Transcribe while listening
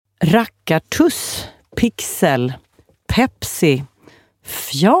Rackartuss, Pixel, Pepsi,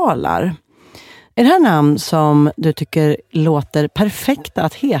 Fjalar. Är det här namn som du tycker låter perfekta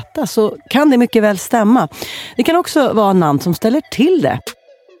att heta, så kan det mycket väl stämma. Det kan också vara namn som ställer till det.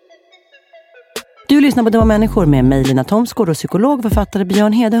 Du lyssnar på Dumma människor med mig, Lina Thomsgård, och psykolog och författare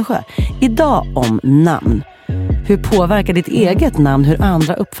Björn Hedensjö. Idag om namn. Hur påverkar ditt eget namn hur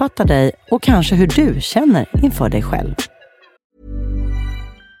andra uppfattar dig och kanske hur du känner inför dig själv?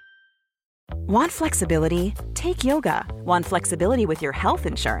 Want flexibility? Take yoga. Want flexibility with your health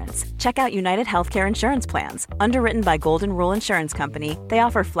insurance? Check out United Healthcare Insurance Plans. Underwritten by Golden Rule Insurance Company, they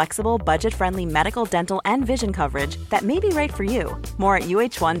offer flexible, budget-friendly medical, dental, and vision coverage that may be right for you. More at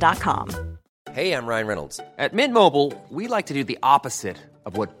uh1.com. Hey, I'm Ryan Reynolds. At Mint Mobile, we like to do the opposite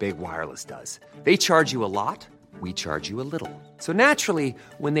of what Big Wireless does. They charge you a lot, we charge you a little. So naturally,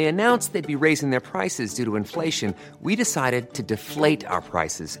 when they announced they'd be raising their prices due to inflation, we decided to deflate our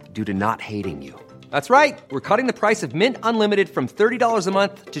prices due to not hating you. That's right. We're cutting the price of Mint Unlimited from $30 a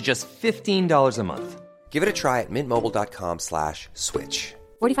month to just $15 a month. Give it a try at mintmobile.com/switch.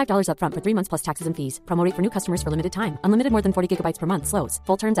 $45 up front for 3 months plus taxes and fees. Promo rate for new customers for limited time. Unlimited more than 40 gigabytes per month slows.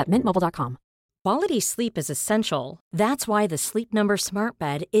 Full terms at mintmobile.com. Quality sleep is essential. That's why the Sleep Number Smart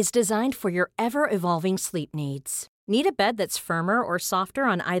Bed is designed for your ever-evolving sleep needs. Need a bed that's firmer or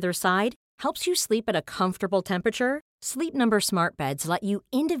softer on either side? Helps you sleep at a comfortable temperature? Sleep Number Smart Beds let you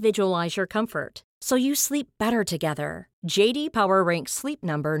individualize your comfort, so you sleep better together. JD Power ranks Sleep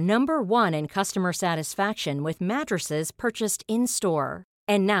Number #1 in customer satisfaction with mattresses purchased in-store.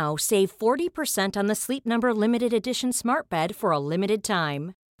 And now save 40% on the Sleep Number Limited Edition Smart Bed for a limited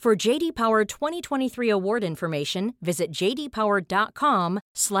time. For JD Power 2023 award information, visit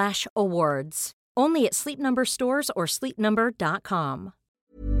jdpower.com/awards. Only at Sleep Number stores or sleepnumber.com.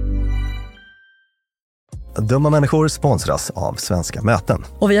 Dumma människor sponsras av Svenska Möten.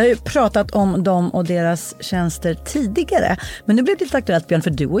 Och vi har ju pratat om dem och deras tjänster tidigare. Men nu blir det lite aktuellt, Björn, för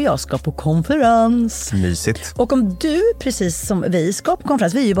du och jag ska på konferens. Mysigt. Och om du, precis som vi, ska på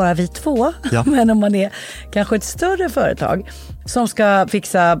konferens, vi är ju bara vi två. Ja. Men om man är kanske ett större företag som ska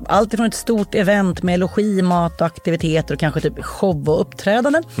fixa allt ifrån ett stort event med logi, mat och aktiviteter och kanske typ show och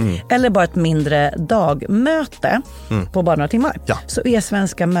uppträdanden. Eller bara ett mindre dagmöte på bara några timmar. Ja. Så är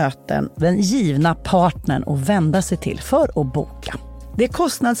Svenska Möten den givna partnern att vända sig till för att boka. Det är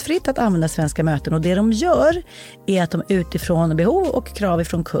kostnadsfritt att använda Svenska Möten, och det de gör är att de utifrån behov och krav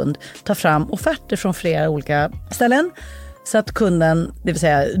ifrån kund tar fram offerter från flera olika ställen. Så att kunden, det vill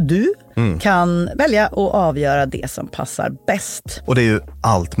säga du, kan välja och avgöra det som passar bäst. Och det är ju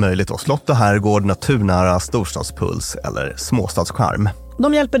allt möjligt då. Slott och herrgård, naturnära, storstadspuls eller småstadscharm.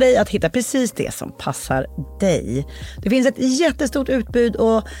 De hjälper dig att hitta precis det som passar dig. Det finns ett jättestort utbud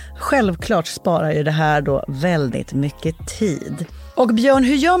och självklart sparar ju det här då väldigt mycket tid. Och Björn,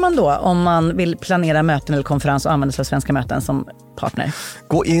 hur gör man då om man vill planera möten eller konferens och använda sig av Svenska Möten som partner?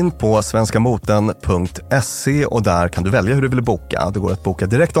 Gå in på svenskamoten.se och där kan du välja hur du vill boka. Det går att boka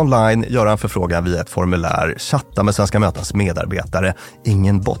direkt online, göra en förfrågan via ett formulär, chatta med Svenska Mötens medarbetare,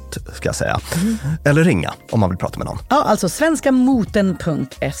 ingen bot ska jag säga, eller ringa om man vill prata med någon. Ja, alltså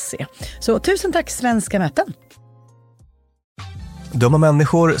svenskamoten.se. Så tusen tack Svenska Möten. Dumma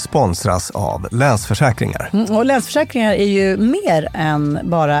människor sponsras av Länsförsäkringar. Och Länsförsäkringar är ju mer än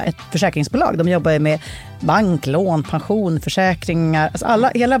bara ett försäkringsbolag. De jobbar ju med bank, lån, pension, försäkringar, alltså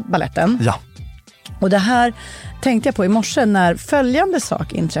hela balletten. Ja. Och det här tänkte jag på i morse när följande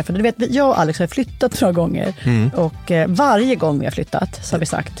sak inträffade. Du vet, jag och Alex har flyttat några gånger. Och varje gång vi har flyttat så har vi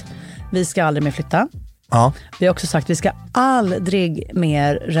sagt, vi ska aldrig mer flytta. Ja. Vi har också sagt, vi ska aldrig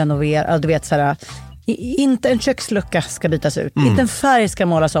mer renovera. Du vet såhär, inte en kökslucka ska bytas ut. Inte en färg ska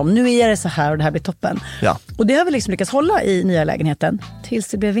målas om. Nu är det så här och det här blir toppen. Ja. Och det har vi liksom lyckats hålla i nya lägenheten tills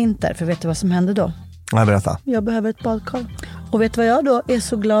det blev vinter. För vet du vad som hände då? Nej, berätta. Jag behöver ett badkar. Och vet du vad jag då är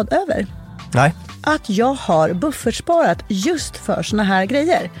så glad över? Nej. Att jag har buffertsparat just för såna här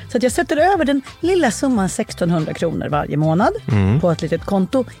grejer. Så att jag sätter över den lilla summan 1600 kronor varje månad på ett litet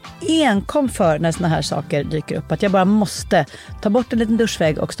konto. Enkom för när såna här saker dyker upp. Att jag bara måste ta bort en liten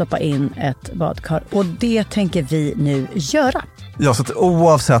duschvägg och stoppa in ett badkar. Och det tänker vi nu göra. Ja, så att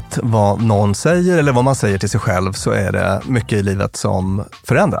oavsett vad någon säger eller vad man säger till sig själv så är det mycket i livet som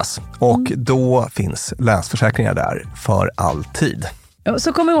förändras. Och då finns Länsförsäkringar där för alltid.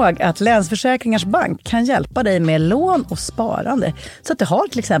 Så kom ihåg att Länsförsäkringars bank kan hjälpa dig med lån och sparande så att du har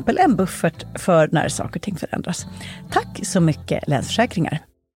till exempel en buffert för när saker och ting förändras. Tack så mycket Länsförsäkringar.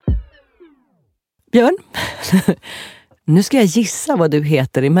 Björn, nu ska jag gissa vad du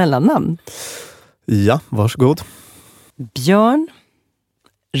heter i mellannamn. Ja, varsågod. Björn,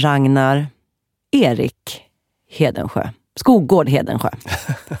 Ragnar, Erik Hedensjö. Skogård Hedensjö.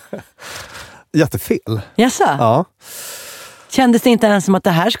 jättefel. Jaså? Ja. Kändes det inte ens som att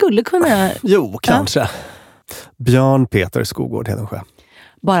det här skulle kunna... Jo, kanske. Björn Peter Skogård Hedensjö.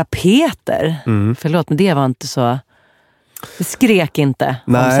 Bara Peter? Förlåt, men det var inte så... Det skrek inte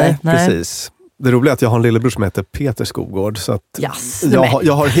om sig. Nej, precis. Det roliga är att jag har en lillebror som heter Peter Skogård. Så att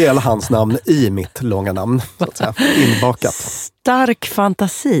jag har hela hans namn i mitt långa namn. Så att säga, inbakat. Stark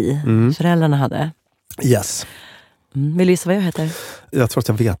fantasi föräldrarna hade. Yes. Vill du gissa vad jag heter? Jag tror att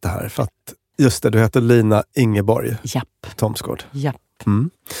jag vet det här. För att, just det, du heter Lina Ingeborg. Japp. Thomsgård. Japp.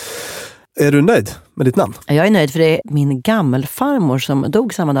 Är du nöjd med ditt namn? Jag är nöjd för det är min gammelfarmor som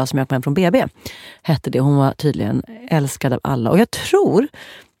dog samma dag som jag kom hem från BB. Hette det. Hon var tydligen älskad av alla. Och jag tror,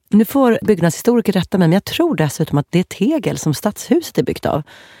 nu får byggnadshistoriker rätta mig, men jag tror dessutom att det är tegel som stadshuset är byggt av.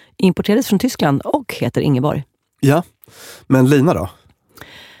 Importerades från Tyskland och heter Ingeborg. Ja, men Lina då?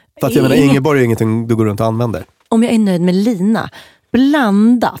 För att jag menar, Ingeborg är ingenting du går runt och använder. Om jag är nöjd med Lina,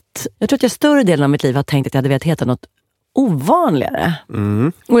 blandat. Jag tror att jag större delen av mitt liv har tänkt att jag hade velat heta något ovanligare.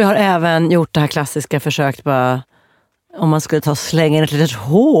 Och jag har även gjort det här klassiska försökt bara, om man skulle ta och slänga in ett litet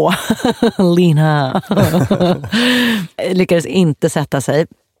H. Lina. Lyckades inte sätta sig.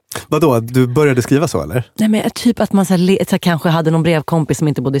 Vadå? Du började skriva så, eller? Nej, men typ att man så kanske hade någon brevkompis som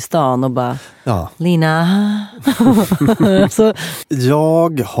inte bodde i stan och bara, Lina. Så.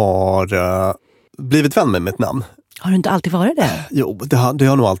 Jag har blivit vän med mitt namn. Har du inte alltid varit det? Jo, det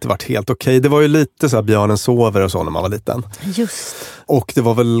har nog alltid varit helt okej. Det var ju lite så här Björnen sover och så när man var liten. Just. Och det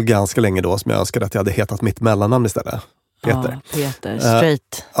var väl ganska länge då som jag önskade att jag hade hetat mitt mellannamn istället. Peter. Ja, Peter.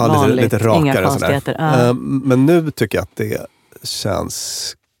 Straight. Vanligt. Lite rakare. Inga konstigheter. Men nu tycker jag att det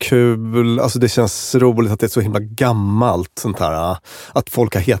känns kul. Alltså det känns roligt att det är så himla gammalt sånt här. Att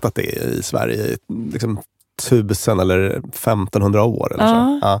folk har hetat det i Sverige i liksom 1000 eller 1500 år. Eller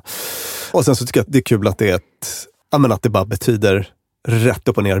så. Ja. Och sen så tycker jag att det är kul att det är att det bara betyder rätt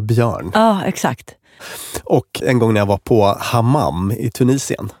upp och ner björn. Ja, exakt. Och en gång när jag var på Hammam i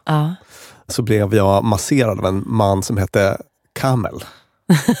Tunisien så blev jag masserad av en man som hette Kamel.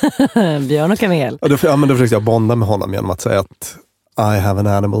 Björn och kamel. Och då försökte jag bonda med honom genom att säga att I have an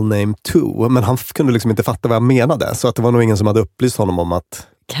animal name too. Men han kunde liksom inte fatta vad jag menade. Så att det var nog ingen som hade upplyst honom om att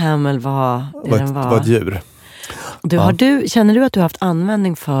Camel var ett djur. Känner du att du har haft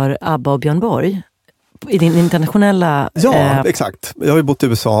användning för Abba och Björn Borg? I din internationella... Ja, exakt. Jag har ju bott i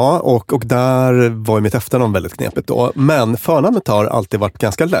USA och där var ju mitt efternamn väldigt knepigt då. Men förnamnet har alltid varit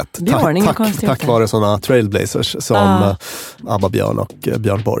ganska lätt. Tack vare sådana trailblazers som Abba Björn och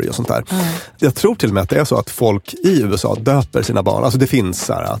Björn Borg och sånt där. Jag tror till och med att det är så att folk i USA döper sina barn. Alltså det finns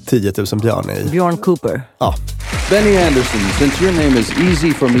så här 10 000 björn i... Björn Cooper. Ja. Benny Anderson, since your name is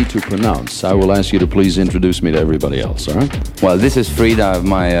easy for me to pronounce, I will ask you to please introduce me to everybody else, all right? Well, this is Frida,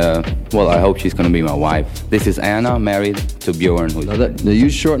 my, I hope she's going to be my wife. This is Anna, married to Björn. Now you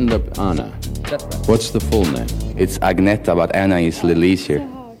shortened up Anna. What's the full name? It's Agneta, but Anna is a little easier.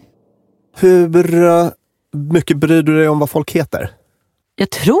 Hur mycket bryr du dig om vad folk heter? Jag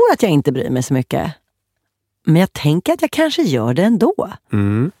tror att jag inte bryr mig så mycket. Men jag tänker att jag kanske gör det ändå.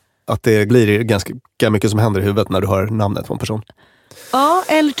 Att det blir ganska mycket som händer i huvudet när du hör namnet på en person. Ja,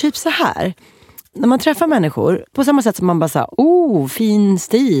 eller typ så här. När man träffar människor, på samma sätt som man bara säger, fin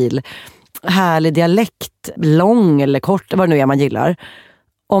stil, härlig dialekt, lång eller kort, vad det nu är man gillar.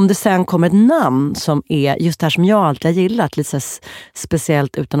 Om det sen kommer ett namn som är just det här som jag alltid har gillat, lite så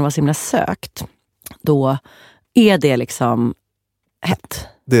speciellt utan att vara så himla sökt, då är det liksom hett.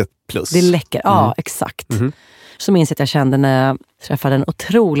 Det är ett plus. Det är läcker, ja exakt. Så minns jag att jag kände när jag träffade en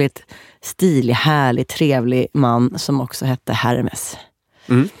otroligt stilig, härlig, trevlig man som också hette Hermes.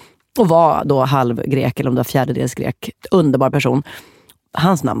 Och var då halvgrek eller om det var fjärdedels grek. Underbar person.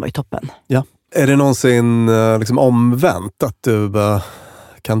 Hans namn var ju toppen. Ja. Är det någonsin liksom omvänt att du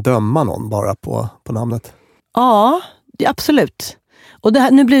kan döma någon bara på namnet? Ja, absolut. Och det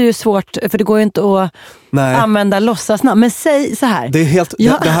här, nu blir det ju svårt, för det går ju inte att använda låtsasnamn. Men säg så här. Det är helt...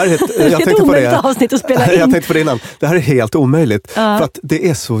 Det här är jag tänkte på det. Avsnitt att spela in. Jag tänkte på det innan. Det här är helt omöjligt. För att det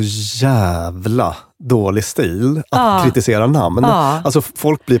är så jävla dålig stil att kritisera namn. Alltså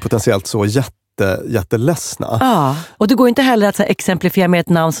folk blir potentiellt så jätteledsna. Ja, och det går inte heller att exemplifiera med ett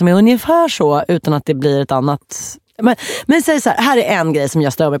namn som är ungefär så utan att det blir ett annat... Men säg så här är en grej som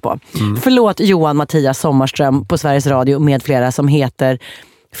jag stör mig på. Förlåt Johan Mattias Sommarström på Sveriges Radio med flera som heter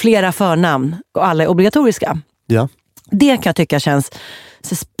flera förnamn och alla är obligatoriska. Ja. Det kan jag tycka känns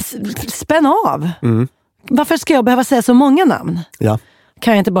spänn av. Varför ska jag behöva säga så många namn? Ja.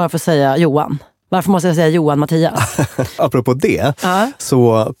 Kan jag inte bara få säga Johan? Varför måste jag säga Johan Mattias? Apropå det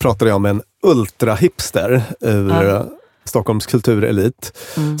så pratade jag med en ultrahipster ur Stockholms kulturelit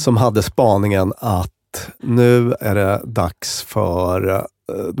som hade spaningen att att nu är det dags för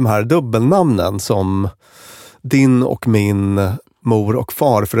de här dubbelnamnen som din och min mor- och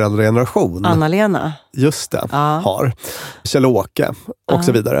farföräldrageneration. Anna-Lena. Just det, har. Kjell-Åke och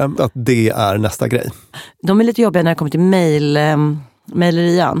så vidare. Att det är nästa grej. De är lite jobbiga när det kommer till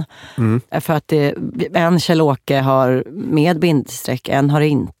mejlerian. För att en Kjell-Åke har med bindestreck, en har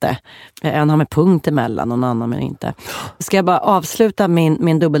inte. En har med punkt emellan och en annan men inte. Ska jag bara avsluta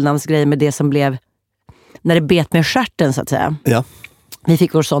min dubbelnamnsgrej med det som blev när det bet med stjärten så att säga. Ja. Vi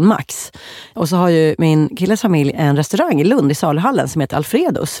fick vår son Max. Och så har ju min killes familj en restaurang i Lund i Saluhallen som heter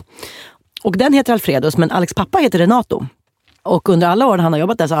Alfredos. Och den heter Alfredos men Alex pappa heter Renato. Och under alla år han har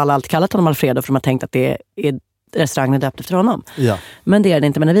jobbat där så har alla alltid kallat honom Alfredo för de har tänkt att det är restaurangen döpt efter honom. Ja. Men det är det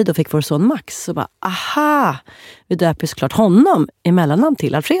inte. Men när vi då fick vår son Max så bara, aha, vi döper såklart honom i mellannamn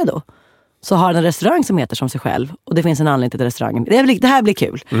till Alfredo. Så har han en restaurang som heter som sig själv. Och det finns en anledning till restaurangen. Det här blir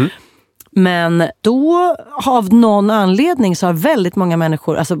kul. Men då av någon anledning så har väldigt många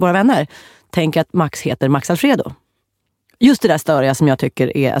människor, alltså våra vänner, tänker att Max heter Max Alfredo. Just det där störiga som jag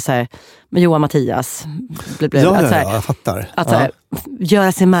tycker är så här, med Johan Mattias. Jag fattar. Att så här,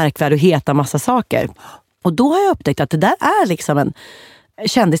 göra sig märkvärd och heta massa saker. Och då har jag upptäckt att det där är liksom en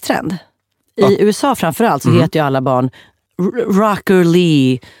kändistrend. I USA framförallt så heter ju alla barn Rocker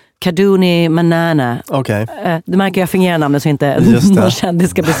Lee, Kaduni Manana. Okay. Det märker jag fingerar namnet så inte någon kändis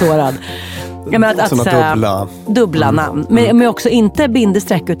ska bli sårad. Jag menar att dubbla namn. Men också inte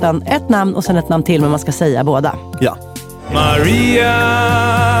bindestreck utan ett namn och sen ett namn till men man ska säga båda. Ja. Maria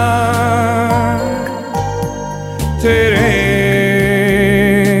Therese,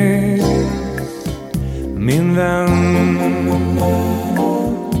 min vän.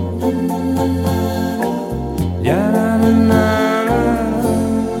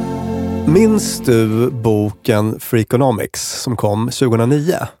 Minns du boken Freakonomics som kom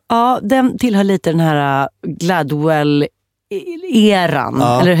 2009? Ja, den tillhör lite den här Gladwell-eran,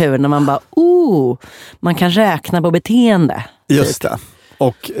 eller hur? När man bara, man kan räkna på beteende. Just det.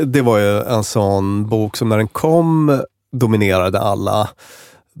 Och det var ju en sån bok som när den kom dominerade alla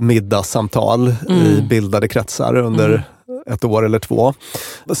middagssamtal i bildade kretsar under ett år eller två.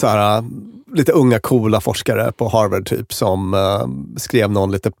 Så här, lite unga coola forskare på Harvard typ som skrev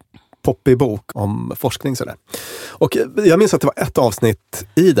någon lite poppig bok om forskning sådär. Och jag minns att det var ett avsnitt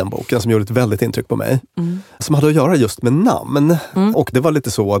i den boken som gjorde ett väldigt intryck på mig. Som hade att göra just med namn. Och det var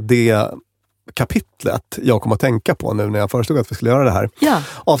lite så det kapitlet jag kom att tänka på nu när jag föreslog att vi skulle göra det här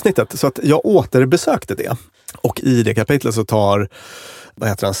avsnittet. Så att jag återbesökte det. Och i det kapitlet så tar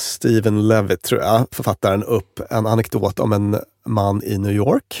Stephen Levitt, tror jag, författaren upp en anekdot om en man i New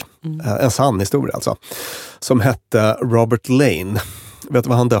York. En sann historia alltså. Som hette Robert Lane. Vet du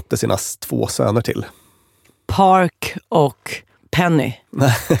vad han döpte sina 2 söner till? Park och Penny.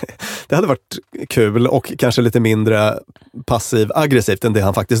 Det hade varit kul och kanske lite mindre passiv-aggressivt än det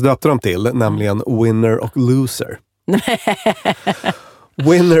han faktiskt döpte dem till. Nämligen Winner och Loser.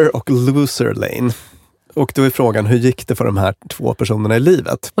 Winner och Loser Lane. Och då är frågan, hur gick det för de här 2 personerna i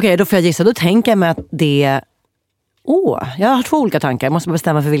livet? Okej, då får jag gissa. Då tänker jag mig att det... jag har 2 olika tankar. Jag måste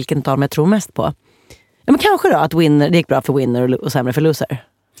bestämma för vilken av dem jag tror mest på. Ja, men kanske då att det gick bra för Winner och sämre för Loser.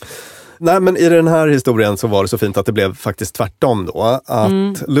 Nej, men i den här historien så var det så fint att det blev faktiskt tvärtom då.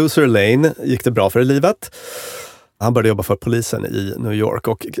 Att Loser Lane gick det bra för i livet. Han började jobba för polisen i New York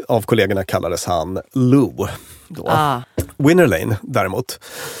och av kollegorna kallades han Lou då. Winner Lane däremot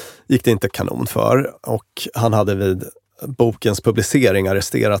gick det inte kanon för och han hade vid bokens publicering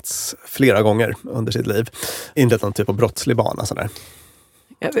arresterats flera gånger under sitt liv. Inlett någon typ av brottslig bana sådär.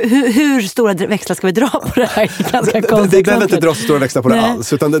 Hur stora växlar ska vi dra på det här? Ganska konstigt. Det behöver inte dra så stora växlar på det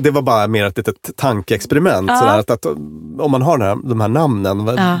alls, utan det var bara mer ett litet tankeexperiment. Sådär, att om man har de här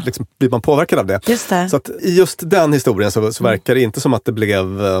namnen, liksom, blir man påverkad av det. Just det. Så att i just den historien så verkar det inte som att det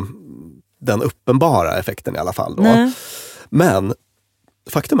blev den uppenbara effekten i alla fall. Då. Men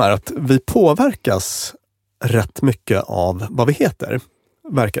faktum är att vi påverkas rätt mycket av vad vi heter,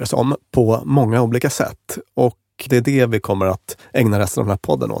 verkar det som, på många olika sätt. Och det är det vi kommer att ägna resten av den här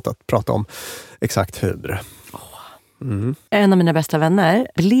podden åt, att prata om exakt hur. En av mina bästa vänner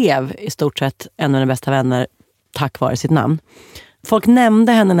blev i stort sett en av mina bästa vänner tack vare sitt namn. Folk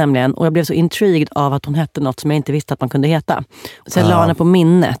nämnde henne nämligen och jag blev så intrigued av att hon hette något som jag inte visste att man kunde heta. Så jag la henne på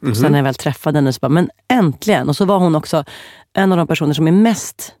minnet och sen när jag väl träffade henne så bara, men äntligen. Och så var hon också en av de personer som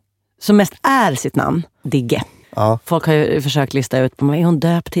mest är sitt namn, Digge. Ja. Folk har ju försökt lista ut, är hon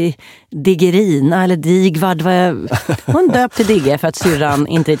döpt till Diggerina eller Digvard? Hon döpt till Digge för att syrran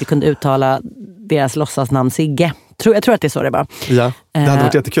inte riktigt kunde uttala deras låtsasnamn Sigge. Jag tror att det är så det var. Ja, det hade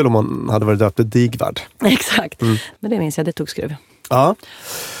varit jättekul om hon hade varit döpt till Digvard. Exakt, men det minns jag, det tog skruv. Ja.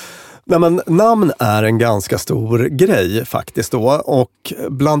 Nej, men namn är en ganska stor grej faktiskt då, och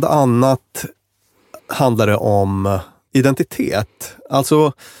bland annat handlar det om identitet.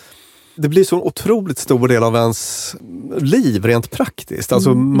 Alltså det blir så en otroligt stor del av ens liv rent praktiskt.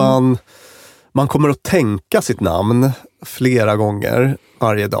 Alltså man kommer att tänka sitt namn flera gånger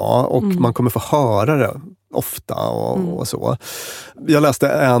varje dag och man kommer få höra det ofta och så. Jag läste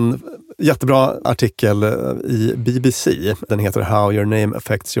en jättebra artikel i BBC. Den heter How Your Name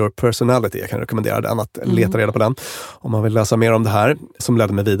Affects Your Personality. Jag kan rekommendera den, att leta reda på den om man vill läsa mer om det här, som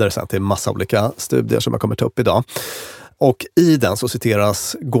ledde mig vidare sen till massa olika studier som jag kommer ta upp idag. Och i den så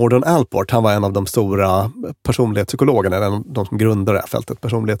citeras Gordon Allport. Han var en av de stora personlighetspsykologerna, eller de som grundade fältet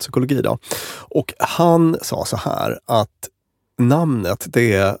personlighetspsykologi då. Och han sa så här att namnet,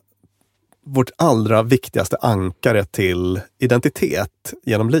 det är vårt allra viktigaste ankare till identitet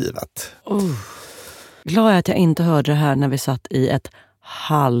genom livet. Glad att jag inte hörde det här när vi satt i ett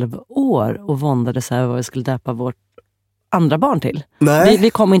halvår och våndade över vad vi skulle döpa vårt andra barn till. Nej. Vi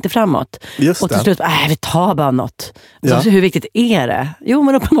kom inte framåt. Just och till det. slut, vi tar bara något. Ja. Så hur viktigt är det? Jo,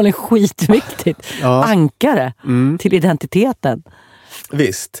 men uppenbarligen skitviktigt. Ja. Ankare till identiteten.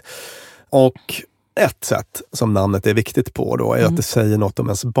 Visst. Och ett sätt som namnet är viktigt på då är att det säger något om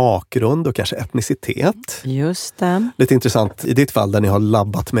ens bakgrund och kanske etnicitet. Just det. Lite intressant i ditt fall där ni har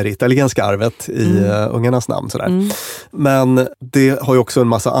labbat med det italienska arvet i ungarnas namn. Sådär. Men det har ju också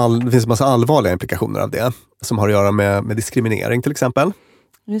det finns en massa allvarliga implikationer av det som har att göra med diskriminering till exempel.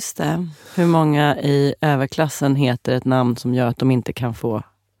 Just det. Hur många i överklassen heter ett namn som gör att de inte kan få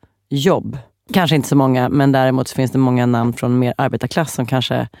jobb? Kanske inte så många, men däremot så finns det många namn från mer arbetarklass som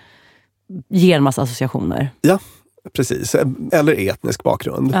kanske ger en massa associationer. Ja, precis. Eller etnisk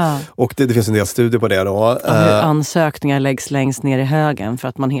bakgrund. Ja. Och det finns en del studier på det då. Och hur ansökningar läggs längst ner i högen för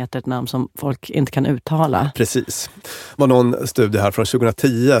att man heter ett namn som folk inte kan uttala. Precis. Det var någon studie här från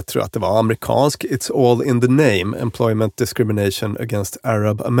 2010, tror jag att det var, amerikansk. It's all in the name, employment discrimination against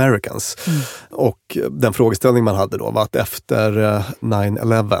Arab Americans. Och den frågeställning man hade då var att efter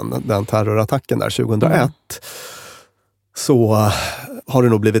 9/11, den terrorattacken där 2001, så har det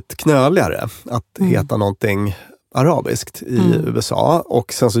nog blivit knöligare att heta någonting arabiskt i USA.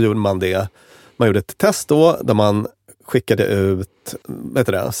 Och sen så gjorde man gjorde ett test då där man skickade ut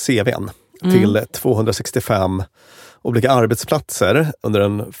CV:n till 265 olika arbetsplatser under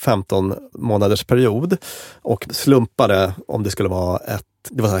en 15 månaders period och slumpade om det skulle vara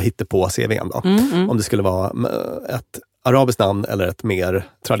det var så här hittepå CV:n då, om det skulle vara ett arabiskt namn eller ett mer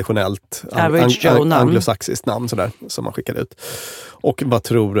traditionellt anglosaxiskt namn sådär, som man skickade ut. Och vad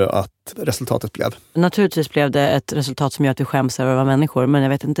tror du att resultatet blev? Naturligtvis blev det ett resultat som gör att vi skäms över att vara människor, men jag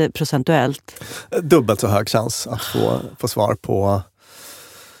vet inte procentuellt. Dubbelt så hög chans att få svar på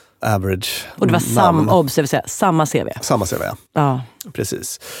average. Och det var samma CV. Samma CV, ja.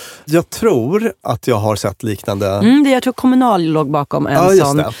 Precis. Jag tror att jag har sett liknande... Jag tror Kommunal låg bakom en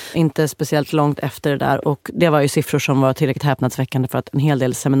sån, inte speciellt långt efter det där. Och det var ju siffror som var tillräckligt häpnadsväckande för att en hel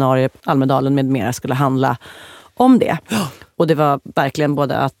del seminarier, Almedalen med mera, skulle handla om det. Och det var verkligen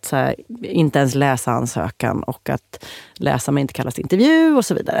både att inte ens läsa ansökan och att läsa men inte kallas intervju och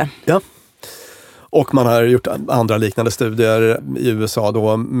så vidare. Ja. Och man har gjort andra liknande studier i USA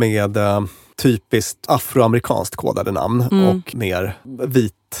då med typiskt afroamerikanskt kodade namn och mer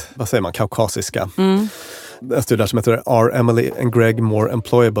kaukasiska. En studie som heter Are Emily and Greg more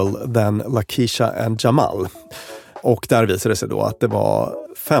employable than Lakeisha and Jamal? Och där visade det sig då att det var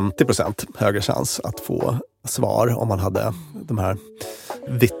 50% högre chans att få svar om man hade de här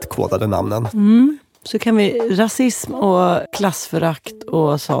vitt kodade namnen. Så kan vi, rasism och klassförakt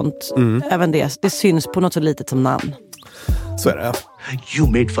och sånt, även det syns på något så litet som namn. Så är det. You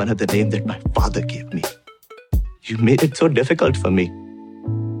made fun of the name that my father gave me. You made it so difficult for me.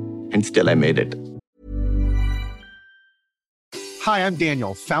 And still I made it. Hi, I'm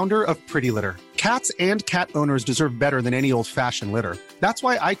Daniel, founder of Pretty Litter. Cats and cat owners deserve better than any old-fashioned litter. That's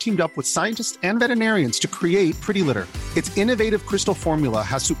why I teamed up with scientists and veterinarians to create Pretty Litter. Its innovative crystal formula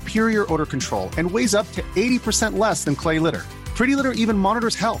has superior odor control and weighs up to 80% less than clay litter. Pretty Litter even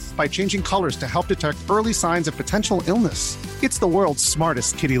monitors health by changing colors to help detect early signs of potential illness. It's the world's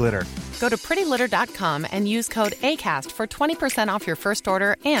smartest kitty litter. Go to prettylitter.com and use code ACAST for 20% off your first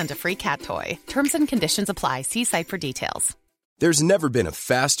order and a free cat toy. Terms and conditions apply. See site for details. There's never been a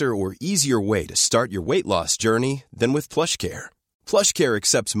faster or easier way to start your weight loss journey than with PlushCare. PlushCare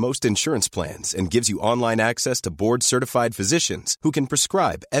accepts most insurance plans and gives you online access to board-certified physicians who can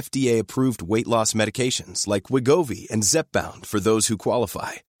prescribe FDA-approved weight loss medications like Wegovy and Zepbound for those who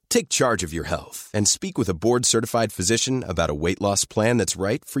qualify. Take charge of your health and speak with a board-certified physician about a weight loss plan that's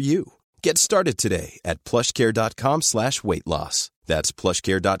right for you. Get started today at plushcare.com/weightloss. That's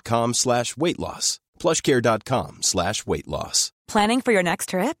plushcare.com/weight-loss. plushcare.com/weight-loss. Planning for your next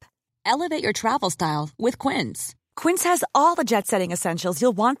trip? Elevate your travel style with Quince. Quince has all the jet-setting essentials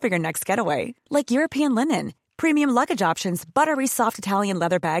you'll want for your next getaway, like European linen, premium luggage options, buttery soft Italian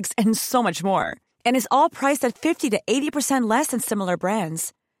leather bags, and so much more. And is all priced at 50 to 80% less than similar brands.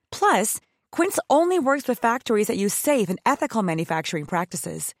 Plus, Quince only works with factories that use safe and ethical manufacturing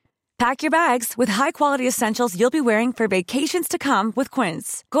practices. Pack your bags with high-quality essentials you'll be wearing for vacations to come with Quince.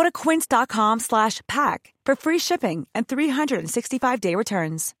 Go to quince.com/pack for free shipping and 365-day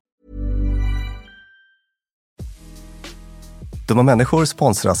returns. Dumma människor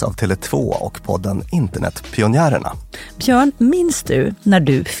sponsras av Tele2 och podden Internetpionjärerna. Björn, minns du när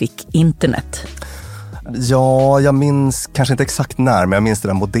du fick internet? Ja, jag minns kanske inte exakt när, men jag minns det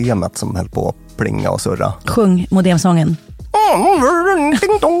där modemet som höll på att plinga och surra. Sjung modemsången.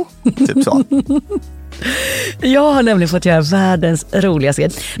 Typ så. Jag har nämligen fått göra världens roligaste.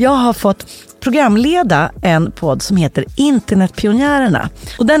 Jag har fått programleda en podd som heter Internetpionjärerna.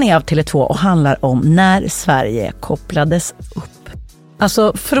 Och den är av Tele2 och handlar om när Sverige kopplades upp.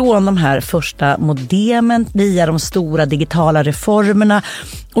 Alltså från de här första modemen via de stora digitala reformerna.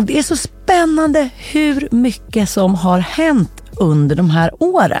 Och det är så spännande hur mycket som har hänt under de här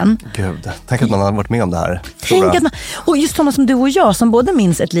åren. Gud, tänk att man har varit med om det här. Och just sådana som du och jag som både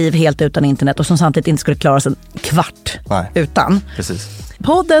minns ett liv helt utan internet och som samtidigt inte skulle klara sig en kvart utan. Precis.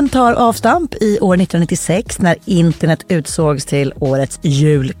 Podden tar avstamp i år 1996 när internet utsågs till årets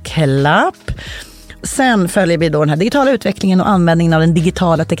julklapp. Sen följer vi då den här digitala utvecklingen och användningen av den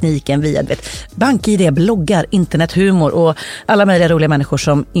digitala tekniken via BankID, bloggar, internethumor och alla möjliga roliga människor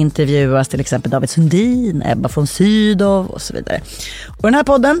som intervjuas, till exempel David Sundin, Ebba von Sydow och så vidare. Och den här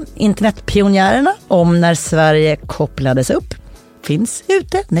podden, Internetpionjärerna, om när Sverige kopplades upp, finns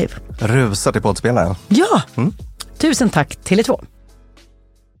ute nu. Rusar till poddspelaren. Ja, tusen tack Tele2.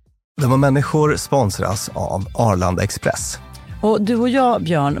 Dumma människor sponsras av Arlanda Express. Och du och jag,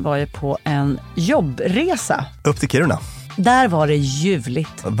 Björn, var ju på en jobbresa. Upp till Kiruna. Där var det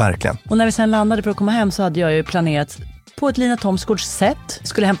ljuvligt. Verkligen. Och när vi sen landade för att komma hem så hade jag ju planerat på ett Lina Thomsgårds sätt.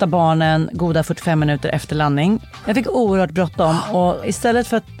 Skulle hämta barnen goda 45 minuter efter landning. Jag fick oerhört bråttom och istället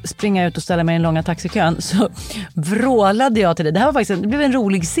för att springa ut och ställa mig i den långa taxikön så vrålade jag till det. Det här var faktiskt det blev en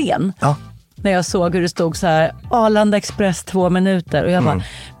rolig scen. Ja. När jag såg hur det stod så här Arlanda Express 2 minuter och jag bara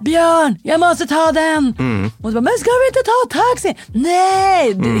Björn, jag måste ta den. Och så bara, men ska vi inte ta taxi?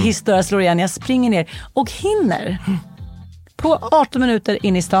 Nej, historia slår igen. Jag springer ner och hinner på 18 minuter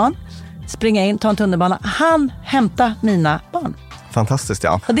in i stan springa in, ta en tunnelbana, hämta mina barn. Fantastiskt,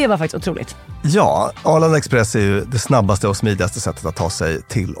 ja. Och det var faktiskt otroligt. Ja, Arlanda Express är ju det snabbaste och smidigaste sättet att ta sig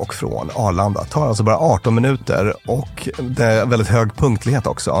till och från Arlanda. Det tar alltså bara 18 minuter och det är väldigt hög punktlighet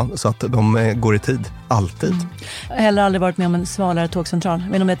också. Så att de går i tid, alltid. Jag har heller aldrig varit med om en svalare tågcentral. Jag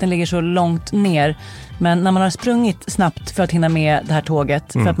vet inte om att den ligger så långt ner. Men när man har sprungit snabbt för att hinna med det här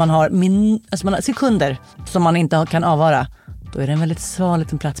tåget, för att man har, man har sekunder som man inte kan avvara, då är det en väldigt sval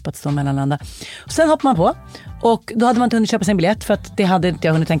liten plats på att stå mellanlanda. Och sen hoppar man på. Och då hade man inte hunnit köpa sin biljett för att det hade inte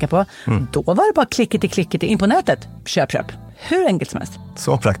jag hunnit tänka på. Då var det bara klicket in på nätet. Köp. Hur enkelt som helst.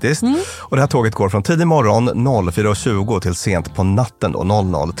 Så praktiskt. Och det här tåget går från tidig morgon 04.20 till sent på natten då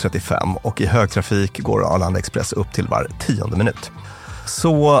 00.35. Och i högtrafik går Arlanda Express upp till var 10:e minut.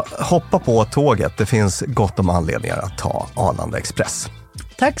 Så hoppa på tåget. Det finns gott om anledningar att ta Arlanda Express.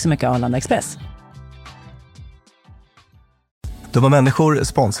 Tack så mycket Arlanda Express. Dumma människor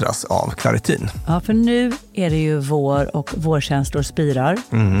sponsras av Claritin. Ja, för nu är det ju vår och vårkänslor spirar.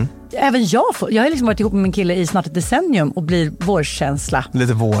 Även jag har liksom varit ihop med min kille i snart ett decennium och blir vårkänsla.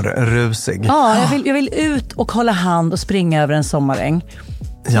 Lite vårrusig. Ja, jag vill ut och hålla hand och springa över en sommaräng.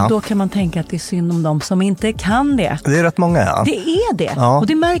 Ja. Och då kan man tänka att det är synd om dem som inte kan det. Det är rätt många, ja. Det är det. Ja. Och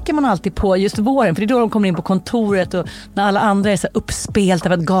det märker man alltid på just våren. För det är då de kommer in på kontoret och när alla andra är så uppspelt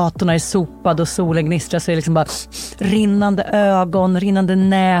av att gatorna är sopade och solen gnistrar så är det liksom bara rinnande ögon, rinnande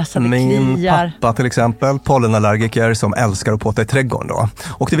näsa, det Min kliar. pappa till exempel, pollenallergiker som älskar att påta i trädgården då.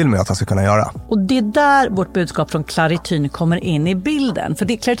 Och det vill man ju att han ska kunna göra. Och det är där vårt budskap från Claritin kommer in i bilden.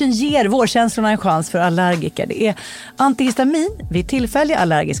 För Claritin ger vårkänslorna en chans för allergiker. Det är antihistamin vid tillfälliga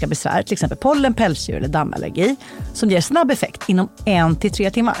allergiska besvär, till exempel pollen, pälsdjur eller dammallergi, som ger snabb effekt inom 1-3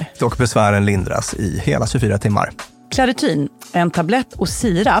 timmar. Och besvären lindras i hela 24 timmar. Claritin, en tablett och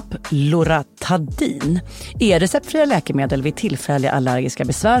sirap, Loratadin, är receptfria läkemedel vid tillfälliga allergiska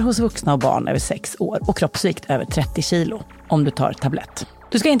besvär hos vuxna och barn över 6 år och kroppsvikt över 30 kilo om du tar tablett.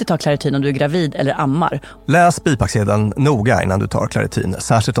 Du ska inte ta Claritin om du är gravid eller ammar. Läs bipacksedeln noga innan du tar Claritin,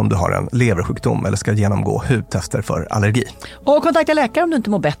 särskilt om du har en leversjukdom eller ska genomgå hudtester för allergi. Och kontakta läkare om du inte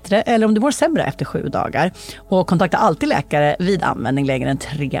mår bättre eller om du mår sämre efter 7 dagar. Och kontakta alltid läkare vid användning längre än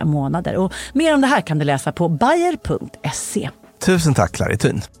 3 månader. Och mer om det här kan du läsa på bayer.se. Tusen tack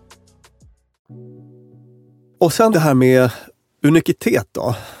Claritin. Och sen det här med unikitet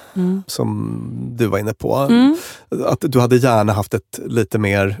då, som du var inne på. Att du hade gärna haft ett lite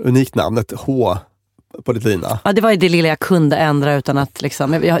mer unikt namn, ett H på ditt lina. Ja, det var ju det lilla jag kunde ändra utan att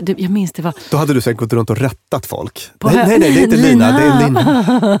liksom, jag minns det var... Då hade du säkert gått runt och rättat folk. Nej, det är inte Lina, det är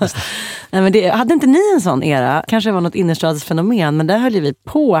Lina. Nej, men hade inte ni en sån era? Kanske det var något innerstadsfenomen, men där höll vi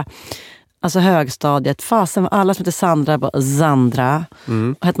på. Alltså högstadiet, fasen, alla som heter Sandra var Zandra.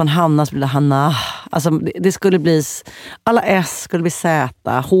 Och hette man Hanna så blev det Hanna. Alltså det skulle bli, alla S skulle bli Z,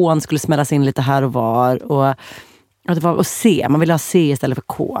 H skulle smällas in lite här och var. Och det var C, man ville ha C istället för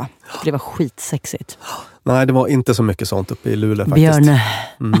K. För det var skitsexigt. Nej, det var inte så mycket sånt uppe i Luleå faktiskt. Björne.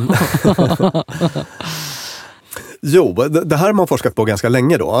 Jo, det här har man forskat på ganska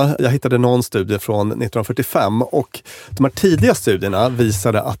länge då. Jag hittade någon studie från 1945 och de här tidiga studierna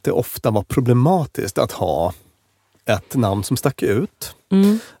visade att det ofta var problematiskt att ha ett namn som stack ut.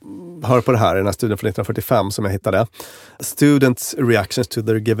 Hör på det här i den här studien från 1945 som jag hittade. Students Reactions to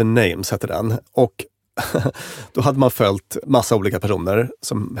their given names hette den. Och då hade man följt massa olika personer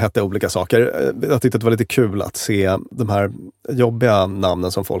som hette olika saker. Jag tyckte att det var lite kul att se de här jobbiga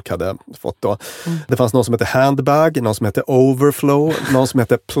namnen som folk hade fått då. Det fanns någon som hette Handbag, någon som hette Overflow, någon som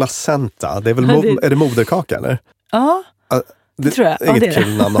hette Placenta. Det är väl är det moderkaka eller? Ja. Det tror jag. Inget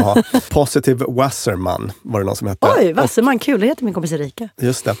kul namn att ha. Positive Wasserman var det någon som hette. Oj, Wasserman, kul. Det heter min kompis Erika.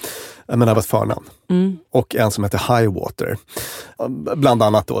 Just det. Men det var ett förnamn. Och en som hette Highwater. Bland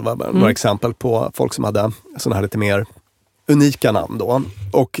annat då var några exempel på folk som hade sådana här lite mer unika namn då.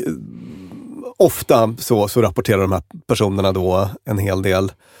 Och ofta så rapporterar de här personerna då en hel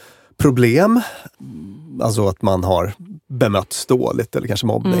del problem. Alltså att man har bemötts dåligt eller kanske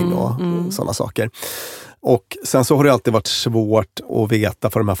mobbning och sådana saker. Och sen så har det alltid varit svårt att veta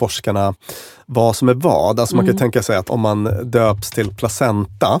för de här forskarna vad som är vad. Alltså man kan tänka sig att om man döps till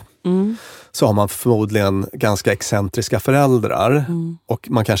placenta så har man förmodligen ganska excentriska föräldrar. Och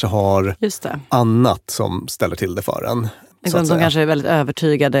man kanske har annat som ställer till det för en. Liksom de kanske är väldigt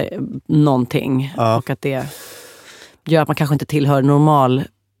övertygade någonting. Och att det gör att man kanske inte tillhör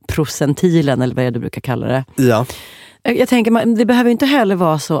normalprocentilen eller vad du brukar kalla det. Ja. Jag tänker, det behöver inte heller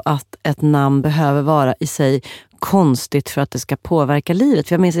vara så att ett namn behöver vara i sig konstigt för att det ska påverka livet.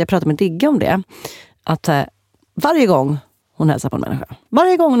 För jag minns att jag pratade med Digga om det. Att varje gång hon hälsar på en människa,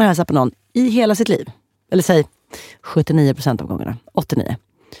 varje gång hon hälsar på någon i hela sitt liv, eller säg 79% av gångerna, 89.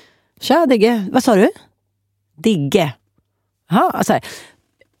 Tja Digge, vad sa du? Digge. Jaha, alltså här,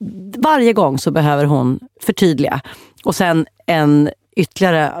 varje gång så behöver hon förtydliga. Och sen en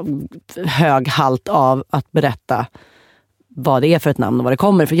ytterligare hög halt av att berätta vad det är för ett namn och vad det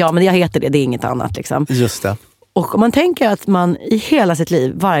kommer för. Ja, men jag heter det är inget annat liksom. Just det. Och om man tänker att man i hela sitt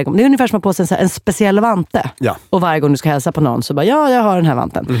liv, varje gång, det är ungefär som att på sig en speciell vante. Ja. Och varje gång du ska hälsa på någon så bara, ja, jag har den här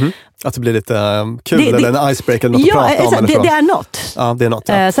vanten. Att det blir lite kul eller en icebreaker eller något att prata om. Det är något. Ja, det är något.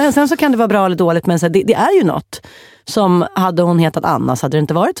 Ja. Sen så kan det vara bra eller dåligt, men så, det är ju något. Som hade hon hetat Anna så hade det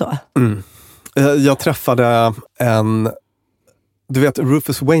inte varit så. Jag träffade du vet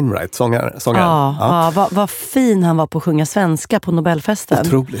Rufus Wainwright, sångaren. Ja. Vad fin han var på att sjunga svenska på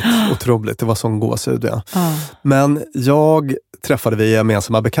Nobelfesten. Otroligt. Det var sån gåshud, ja. Men jag träffade vi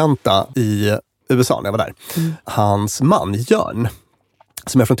gemensamma bekanta i USA när jag var där. Hans man, Jörn,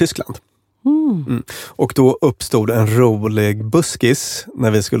 som är från Tyskland. Och då uppstod en rolig buskis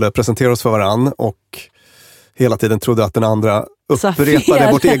när vi skulle presentera oss för varann och hela tiden trodde att den andra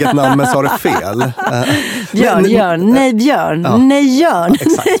upprepade vårt eget namn men sa det fel. Björn.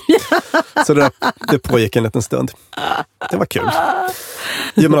 Exakt. Så det pågick en liten stund. Det var kul.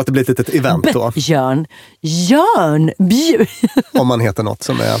 Jo, men att det blir ett litet event då. Björn. Om man heter något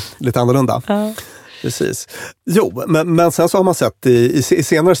som är lite annorlunda. Precis. Jo, men sen så har man sett i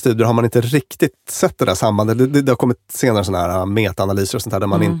senare studier har man inte riktigt sett det där sambandet. Det har kommit senare sådana här metaanalyser och sånt här där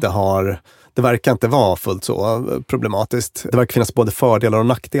man inte har... Det verkar inte vara fullt så problematiskt. Det verkar finnas både fördelar och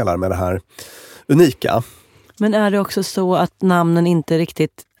nackdelar med det här unika. Men är det också så att namnen inte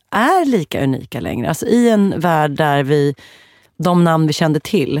riktigt är lika unika längre? Alltså i en värld där de namn vi kände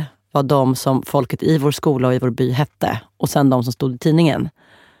till var de som folket i vår skola och i vår by hette. Och sen de som stod i tidningen.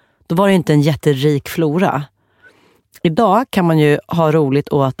 Då var det inte en jätterik flora. Idag kan man ju ha roligt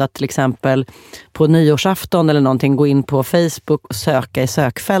åt att till exempel på nyårsafton eller någonting gå in på Facebook och söka i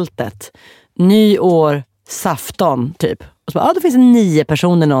sökfältet. Nyår Safton typ. Och så bara, då finns det 9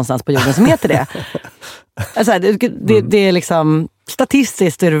 personer någonstans på jorden som heter det. Alltså, det är liksom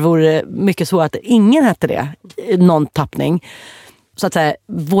statistiskt det vore mycket så att ingen hette det i någon tappning. Så att säga,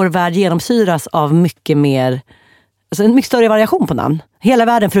 vår värld genomsyras av mycket mer, alltså en mycket större variation på namn. Hela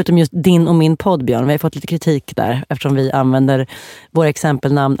världen förutom just din och min podd, Björn. Vi har fått lite kritik där eftersom vi använder, våra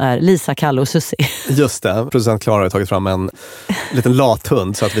exempelnamn är Lisa, Kalle och Susie. Just det, producent Klara har tagit fram en liten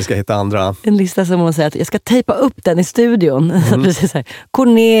lathund så att vi ska hitta andra. En lista som hon säger att jag ska tejpa upp den i studion. Så att vi säger så här,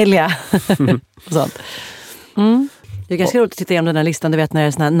 Cornelia. Och sånt. Det är ganska roligt att titta igenom den här listan, du vet när det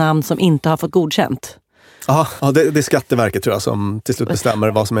är såna här namn som inte har fått godkänt. Ja, det är Skatteverket tror jag som till slut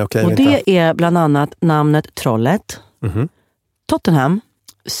bestämmer vad som är okej. Och det är bland annat namnet Trollet, Tottenham,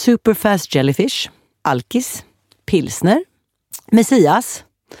 Superfast Jellyfish, Alkis, Pilsner, Messias,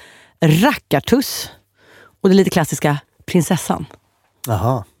 Rackartuss och det lite klassiska Prinsessan.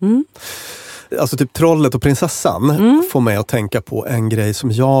 Aha. Alltså typ Trollet och Prinsessan får mig att tänka på en grej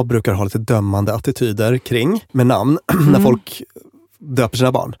som jag brukar ha lite dömande attityder kring med namn när folk döper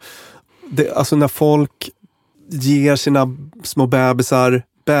sina barn. Alltså när folk ger sina små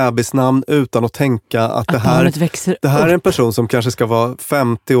bebisnamn utan att tänka att det här är en person som kanske ska vara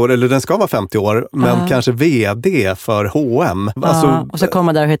 50 år, eller den ska vara 50 år, men kanske vd för H&M. Alltså, och så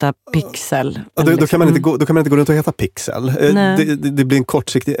kommer där och heta Pixel. Då kan man inte gå runt och heta Pixel. Det blir en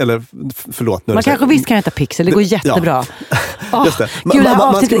kortsiktig, eller förlåt nu. Man kanske visst kan heta Pixel, det går jättebra. Just det. Gud, det här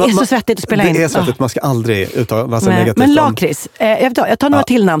avsnittet är så svettigt att spela in. Det är svettigt, man ska aldrig uttala sig negativt. Men lakrits, jag tar några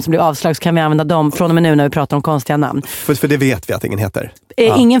till namn som blir avslag så kan vi använda dem från och med nu när vi pratar om konstiga namn. För det vet vi att ingen heter.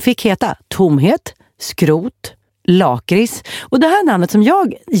 Ingen fick heta tomhet, skrot, lakrits. Och det här namnet som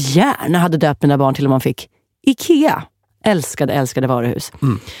jag gärna hade döpt mina barn till om man fick, Ikea. Älskade varuhus.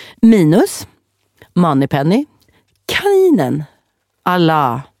 Minus, Moneypenny, Kaninen,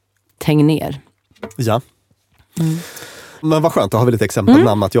 alla Tegnér. Ja. Men vad skönt, då har vi lite exempel på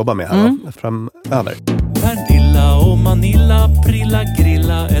namn att jobba med här framöver. Pernilla och Manilla, Prilla,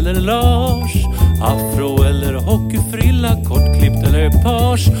 Grilla eller Lars, Afro eller hockeyfrilla, kortklippt eller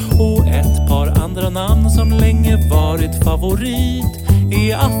page. Och ett par andra namn som länge varit favorit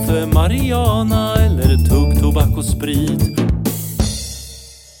är Affe, Mariana eller Tugg, tobak och sprit.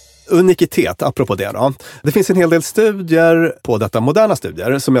 Unikitet, apropå det då. Det finns en hel del studier på detta, moderna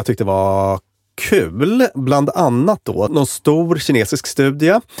studier, som jag tyckte var kul. Bland annat då någon stor kinesisk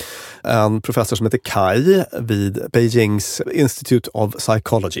studie. En professor som heter Kai vid Beijings Institute of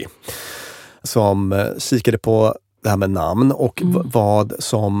Psychology som kikade på det här med namn och vad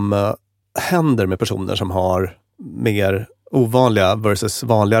som händer med personer som har mer ovanliga versus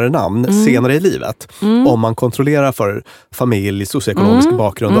vanligare namn senare i livet. Om man kontrollerar för familj, socioekonomisk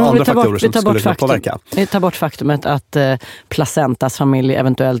bakgrund och andra faktorer som skulle kunna påverka. Vi tar bort faktumet att Placentas familj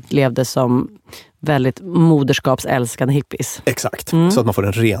eventuellt levde som väldigt moderskapsälskande hippies. Exakt, så att man får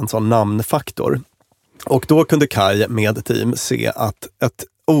en ren sån namnfaktor. Och då kunde Kai med team se att ett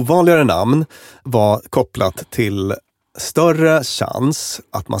ovanligare namn var kopplat till större chans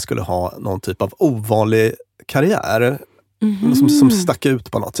att man skulle ha någon typ av ovanlig karriär som stack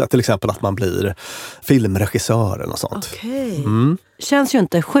ut på något sätt. Till exempel att man blir filmregissör eller något sånt. Okej. Känns ju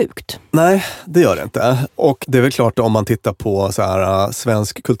inte sjukt. Nej, det gör det inte. Och det är väl klart om man tittar på så här,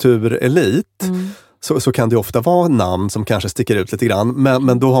 svensk kulturelit så kan det ofta vara namn som kanske sticker ut lite grann.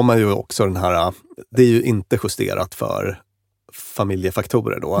 Men då har man ju också den här, det är ju inte justerat för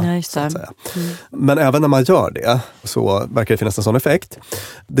familjefaktorer då. Nej, så att säga. Men även när man gör det så verkar det finnas en sån effekt.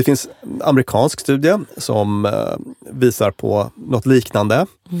 Det finns en amerikansk studie som visar på något liknande.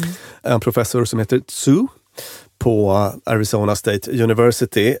 En professor som heter Tsu på Arizona State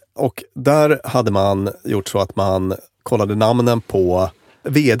University, och där hade man gjort så att man kollade namnen på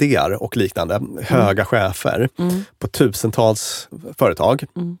vd:ar och liknande, höga chefer på tusentals företag.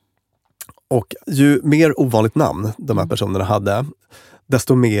 Och ju mer ovanligt namn de här personerna hade,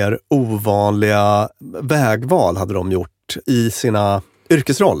 desto mer ovanliga vägval hade de gjort i sina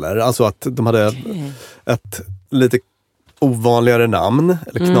yrkesroller. Alltså att de hade ett lite ovanligare namn,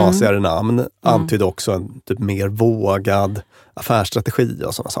 eller knasigare namn, antydde också en typ mer vågad affärsstrategi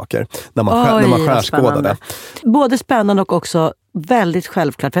och sådana saker. När man skärskådade. Både spännande och också väldigt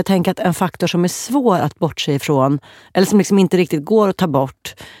självklart. För jag tänker att en faktor som är svår att bortse ifrån, eller som liksom inte riktigt går att ta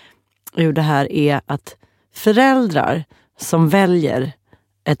bort ur det här, är att föräldrar som väljer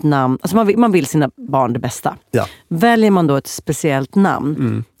ett namn, alltså man vill sina barn det bästa. Ja. Väljer man då ett speciellt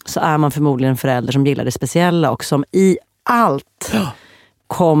namn så är man förmodligen en förälder som gillar det speciella och som i allt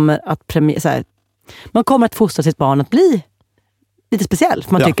kommer att man kommer att fostra sitt barn att bli lite speciell,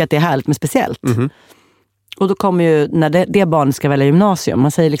 för man tycker att det är härligt med speciellt. Och då kommer ju, när det barnet ska välja gymnasium,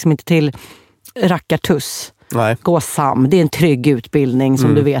 man säger liksom inte till rackartuss. Nej. Gå SAM, det är en trygg utbildning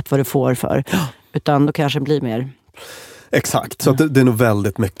som du vet vad du får för. Utan då kanske det blir mer... Exakt, så att det är nog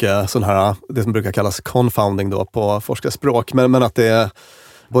väldigt mycket sån här, det som brukar kallas confounding då på forskarspråk. Men att det är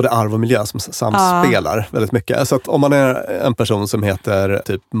både arv och miljö som samspelar väldigt mycket. Så att om man är en person som heter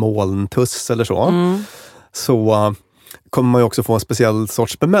typ molntuss eller så kommer man ju också få en speciell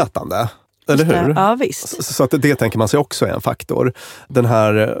sorts bemötande. Eller hur? Ja, visst. Så att det tänker man sig också är en faktor. Den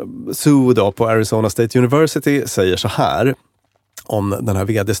här Sue då på Arizona State University säger så här om den här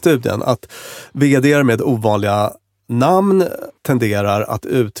vd-studien, att vd med ovanliga namn tenderar att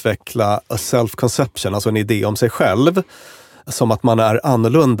utveckla a self-conception, alltså en idé om sig själv, som att man är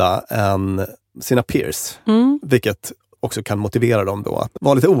annorlunda än sina peers. Vilket också kan motivera dem då att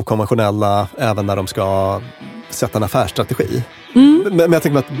vara lite okonventionella även när de ska sätta en affärsstrategi. Men jag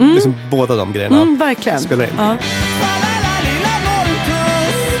tänker att liksom båda de grejerna verkligen spelar in. Ja.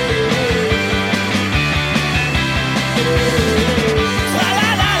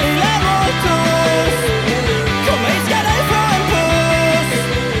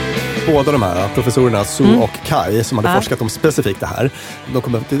 Båda de här professorerna, Sue och Kai, som hade forskat om specifikt det här, de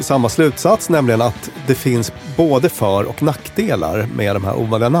kom till samma slutsats, nämligen att det finns både för- och nackdelar med de här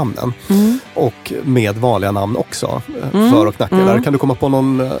ovanliga namnen. Och med vanliga namn också, för- och nackdelar. Kan du komma på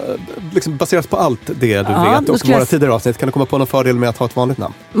någon, liksom baserat på allt det du vet och våra tidigare avsnitt, kan du komma på någon fördel med att ha ett vanligt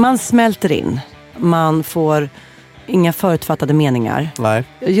namn? Man smälter in. Man får inga förutfattade meningar. Nej.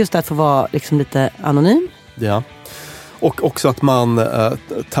 Just att få vara liksom lite anonym. Ja. Och också att man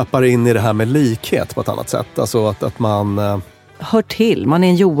tappar in i det här med likhet på ett annat sätt. Alltså att man... hör till. Man är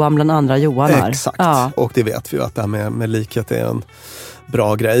en Johan bland andra Johanar. Exakt. Ja. Och det vet vi ju att det här med likhet är en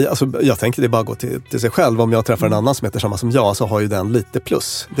bra grej. Alltså, jag tänker det bara gå till sig själv. Om jag träffar en annan som heter samma som jag så har ju den lite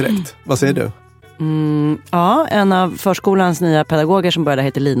plus direkt. Vad säger du? Ja, en av förskolans nya pedagoger som började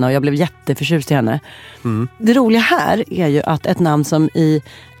heter Lina och jag blev jätteförtjust i henne. Det roliga här är ju att ett namn som i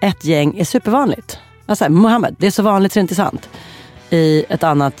ett gäng är supervanligt. Alltså, Mohammed, det är så vanligt så det är inte sant. I ett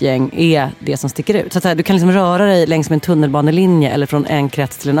annat gäng är det som sticker ut. Så att säga, du kan liksom röra dig längs med en tunnelbanelinje eller från en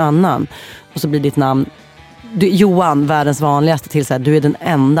krets till en annan. Och så blir ditt namn Johan, världens vanligaste, till så här, du är den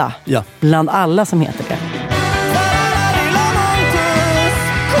enda bland alla som heter det.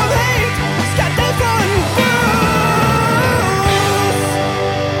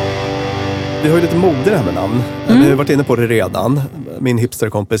 Vi har ju lite mode det här med namn. Vi har varit inne på det redan. Min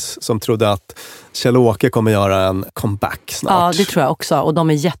hipsterkompis som trodde att Kjell-Åke kommer göra en comeback snart. Ja, det tror jag också. Och de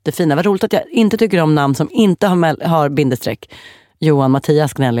är jättefina. Vad roligt att jag inte tycker om namn som inte har bindestreck. Johan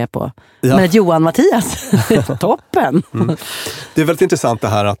Mattias gnäller jag på. Ja. Men ett Johan Mattias, toppen! Det är väldigt intressant det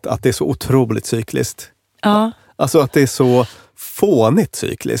här att det är så otroligt cykliskt. Ja. Alltså att det är så fånigt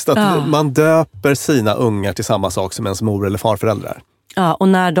cykliskt. Att man döper sina ungar till samma sak som ens mor- eller farföräldrar. Ja, och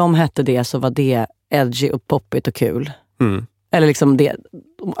när de hette det så var det edgy och poppigt och kul. Eller liksom det.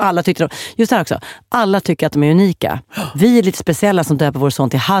 Alla tyckte just det här också. Alla tycker att de är unika. Vi är lite speciella som döper vår son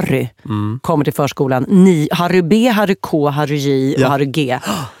till Harry. Kommer till förskolan. Harry B, Harry K, Harry J och Harry G.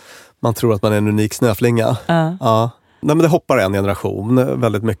 Man tror att man är en unik snöflinga. Ja. Nej, men det hoppar en generation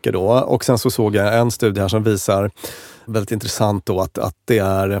väldigt mycket då. Och sen så såg jag en studie här som visar väldigt intressant då att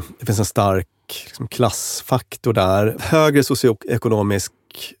det finns en stark liksom klassfaktor där. Högre socioekonomisk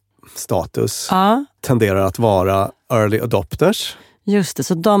status tenderar att vara early adopters. Just det,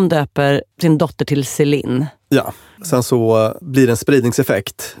 så de döper sin dotter till Celine. Ja, sen så blir det en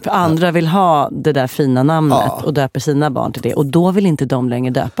spridningseffekt. För andra vill ha det där fina namnet och döper sina barn till det. Och då vill inte de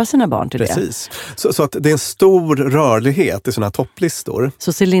längre döpa sina barn till Precis. Det. Så att det är en stor rörlighet i såna här topplistor.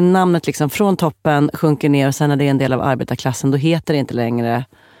 Så Celine-namnet liksom från toppen sjunker ner och sen när det är en del av arbetarklassen då heter det inte längre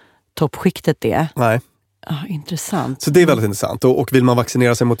toppskiktet det. Nej. Intressant. Så det är väldigt intressant. Och vill man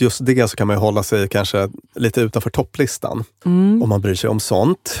vaccinera sig mot just det så kan man ju hålla sig kanske lite utanför topplistan. Om man bryr sig om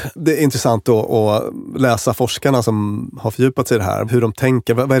sånt. Det är intressant att läsa forskarna som har fördjupat sig i det här. Hur de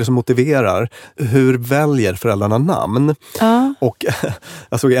tänker, vad är det som motiverar? Hur väljer föräldrarna namn? Och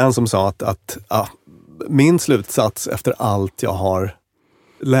jag såg en som sa att min slutsats efter allt jag har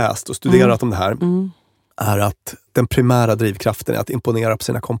läst och studerat om det här är att den primära drivkraften är att imponera på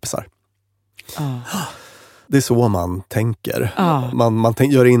sina kompisar. Det är så man tänker. Man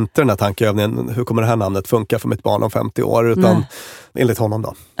gör inte den här tankeövningen, hur kommer det här namnet funka för mitt barn om 50 år, utan enligt honom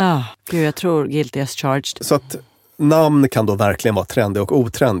då. Gud, jag tror guilty as charged. Så att namn kan då verkligen vara trendiga och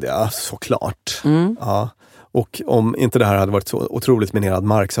otrendiga, såklart. Ja. Och om inte det här hade varit så otroligt minerad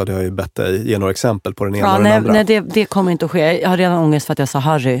mark så hade jag ju bett dig ge några exempel på den ena och den andra. Nej, det kommer inte att ske. Jag har redan ångest för att jag sa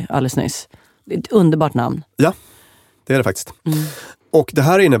Harry alldeles nyss. Det är ett underbart namn. Ja, det är det faktiskt. Och det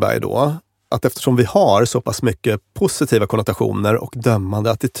här innebär ju då att eftersom vi har så pass mycket positiva konnotationer och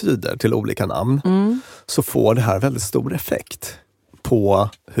dömande attityder till olika namn så får det här väldigt stor effekt på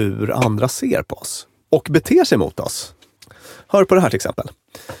hur andra ser på oss och beter sig mot oss. Hör på det här till exempel.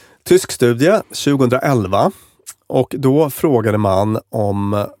 Tysk studie 2011 och då frågade man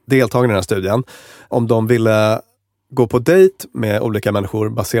om deltagarna i den här studien om de ville gå på dejt med olika människor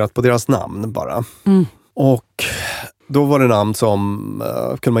baserat på deras namn bara. Och då var det namn som,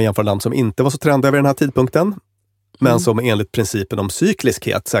 kunde man jämföra namn som inte var så trendiga vid den här tidpunkten. Men som enligt principen om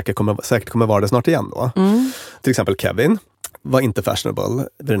cykliskhet säkert kommer vara det snart igen då. Till exempel Kevin var inte fashionable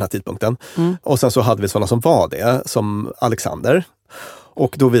vid den här tidpunkten. Och sen så hade vi sådana som var det, som Alexander.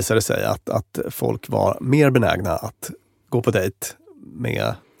 Och då visade det sig att folk var mer benägna att gå på dejt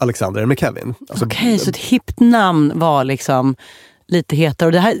med Alexander än med Kevin. Alltså, Okej, så ett hippt namn var liksom lite hetare.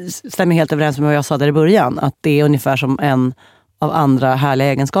 Och det här stämmer helt överens med vad jag sa där i början. Att det är ungefär som en av andra härliga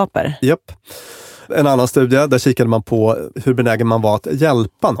egenskaper. Japp. En annan studie, där kikade man på hur benägen man var att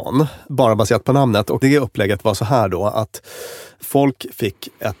hjälpa någon, bara baserat på namnet. Och det upplägget var så här då, att folk fick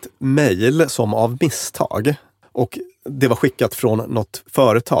ett mejl som av misstag. Och det var skickat från något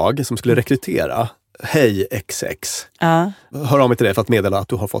företag som skulle rekrytera. Hej XX. Hör av mig till dig för att meddela att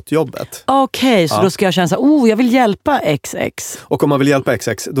du har fått jobbet. Okej, så då ska jag känna så jag vill hjälpa XX. Och om man vill hjälpa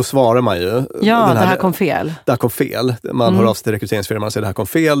XX, då svarar man ju. Ja, det här kom fel. Det här kom fel. Man hör av sig till rekryteringsfirman och säger det här kom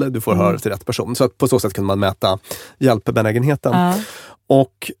fel. Du får höra till rätt person. Så att på så sätt kan man mäta hjälpbenägenheten.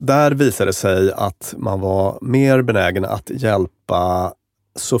 Och där visade det sig att man var mer benägen att hjälpa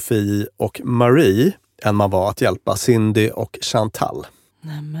Sofie och Marie än man var att hjälpa Cindy och Chantal.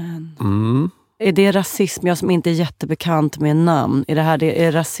 Nämen. Är det rasism? Jag som inte är jättebekant med namn. Är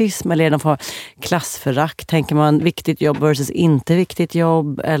det rasism eller är det någon form av klassförakt? Tänker man viktigt jobb versus inte viktigt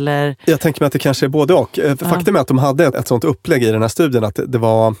jobb? Eller? Jag tänker mig att det kanske är både och. Faktum är att de hade ett sånt upplägg i den här studien att det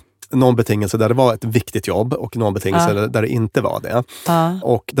var någon betingelse där det var ett viktigt jobb och någon betingelse där det inte var det.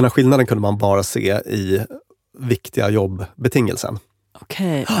 Och den här skillnaden kunde man bara se i viktiga jobbbetingelsen.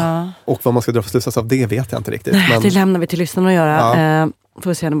 Okej. Och vad man ska dra för slutsats av det vet jag inte riktigt. Men det lämnar vi till lyssnarna att göra.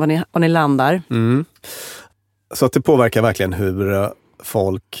 Får se var ni landar. Så att det påverkar verkligen hur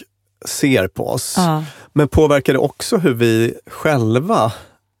folk ser på oss. Men påverkar det också hur vi själva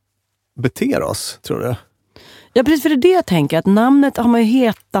beter oss, tror du? Ja, precis, för det är det jag tänker. Att namnet har man ju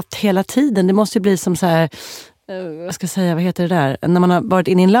hetat hela tiden. Det måste ju bli som så här... vad heter det där? När man har varit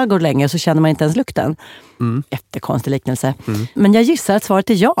inne i en ladugård länge så känner man inte ens lukten. Jättekonstig liknelse. Men jag gissar att svaret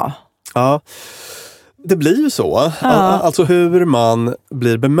är ja. Ja, det blir ju så. Alltså hur man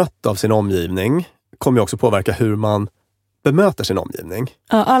blir bemött av sin omgivning kommer ju också påverka hur man bemöter sin omgivning.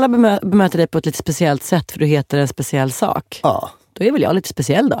 Ja, alla bemöter dig på ett lite speciellt sätt för du heter en speciell sak. Då är väl jag lite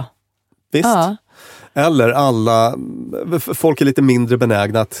speciell då? Visst. Eller folk är lite mindre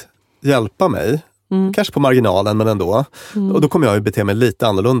benägna att hjälpa mig. Kanske på marginalen, men ändå. Och då kommer jag ju bete mig lite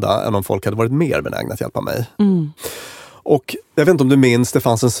annorlunda än om folk hade varit mer benägna att hjälpa mig. Och jag vet inte om du minns, det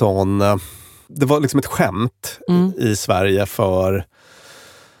fanns en sån... Det var liksom ett skämt i Sverige för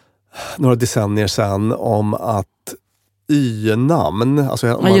några decennier sedan om att Y-namn...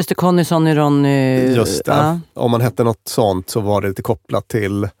 Alltså, just det, Conny, Sonny, Ronny... Just det. Om man hette något sånt så var det lite kopplat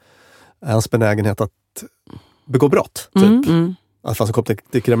till ens benägenhet att begå brott, typ. Att det fanns en koppling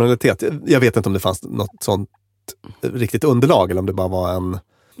till kriminalitet. Jag vet inte om det fanns något sånt riktigt underlag eller om det bara var en...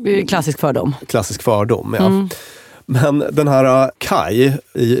 Klassisk fördom. Klassisk fördom, ja. Men den här Kai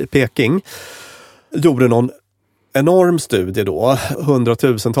i Peking gjorde någon enorm studie då.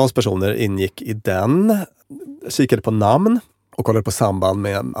 100,000-tals personer ingick i den. Kikade på namn och kollade på samband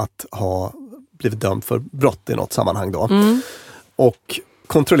med att ha blivit dömd för brott i något sammanhang då. Och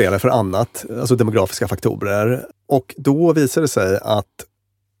kontrollerade för annat, alltså demografiska faktorer. Och då visade det sig att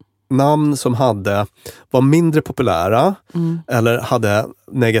namn som var mindre populära eller hade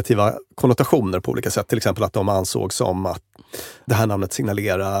negativa konnotationer på olika sätt. Till exempel att de ansåg som att det här namnet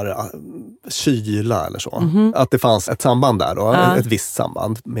signalerar kyla eller så. Att det fanns ett samband där då, ett visst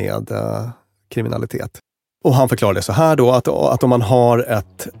samband med kriminalitet. Och han förklarade det så här då, att om man har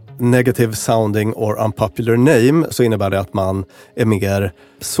ett negative sounding or unpopular name så innebär det att man är mer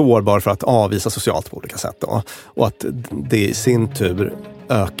sårbar för att avvisa socialt på olika sätt då. Och att det i sin tur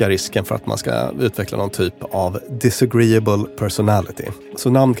ökar risken för att man ska utveckla någon typ av disagreeable personality. Så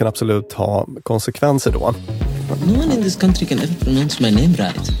namn kan absolut ha konsekvenser då. No one in this country can ever pronounce my name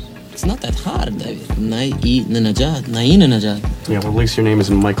right. It's not that hard, David. Nainanajad. Yeah, well, at least your name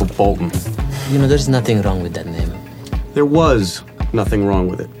isn't Michael Bolton. You know, there's nothing wrong with that name. There was nothing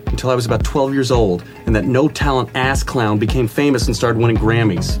wrong with it until I was about 12 years old and that no-talent ass clown became famous and started winning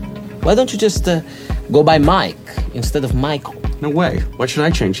Grammys. Why don't you just go by Mike instead of Michael? No way. Why should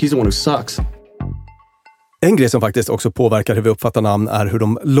I change? He's the one who sucks. En grej som faktiskt också påverkar hur vi uppfattar namn är hur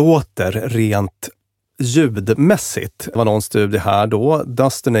de låter rent ljudmässigt. Det var någon studie här då.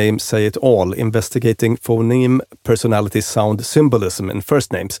 Does the name say it all? Investigating phoneme personality sound symbolism in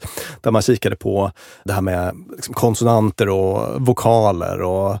first names. Där man kikade på det här med liksom konsonanter och vokaler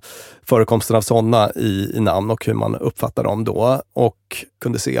och förekomsten av sådana i namn och hur man uppfattar dem då. Och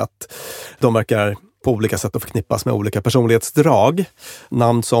kunde se att de verkar på olika sätt att förknippas med olika personlighetsdrag.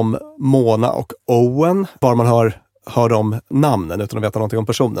 Namn som Mona och Owen, bara man hör de namnen utan att veta någonting om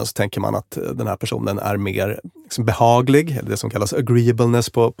personen så tänker man att den här personen är mer liksom behaglig, eller det som kallas agreeableness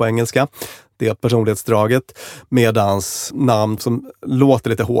på engelska. Det är personlighetsdraget, medans namn som låter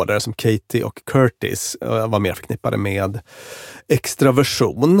lite hårdare som Katie och Curtis var mer förknippade med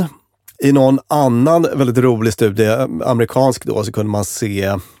extraversion. I någon annan väldigt rolig studie, amerikansk då, så kunde man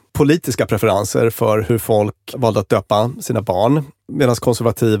se politiska preferenser för hur folk valde att döpa sina barn, medan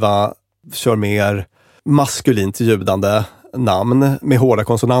konservativa kör mer maskulint ljudande namn med hårda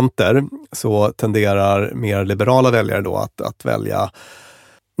konsonanter, så tenderar mer liberala väljare då att välja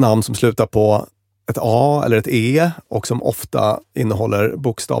namn som slutar på ett A eller ett E och som ofta innehåller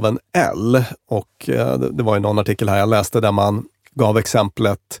bokstaven L. Och det var ju någon artikel här jag läste där man gav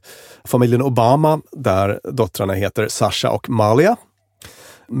exemplet familjen Obama där dottrarna heter Sasha och Malia,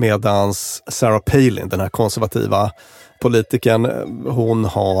 medans Sarah Palin, den här konservativa politikern, hon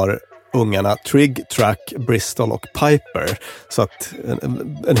har ungarna Trig, Track, Bristol och Piper. Så att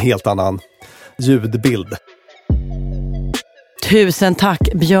en helt annan ljudbild. Tusen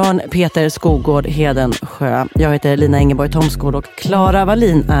tack Björn Peter Skogård Hedensjö. Jag heter Lina Ingeborg Thomsgård och Clara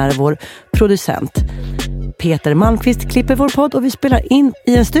Wallin är vår producent. Peter Malmqvist klipper vår podd och vi spelar in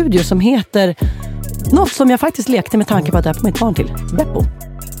i en studio som heter något som jag faktiskt lekte med tanke på att döpa mitt barn till, Beppo.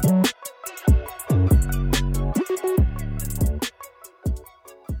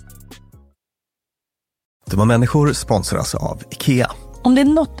 Dumma människor sponsras av IKEA. Om det är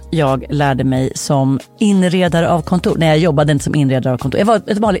något jag lärde mig som inredare av kontor, när jag jobbade inte som inredare av kontor, jag var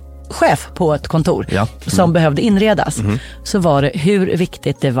ett vanligt chef på ett kontor som behövde inredas, så var det hur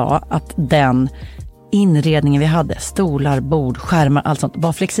viktigt det var att den inredningen vi hade, stolar, bord, skärmar, allt sånt,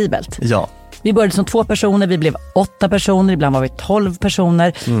 var flexibelt. Ja. Vi började som 2 personer, vi blev 8 personer, ibland var vi 12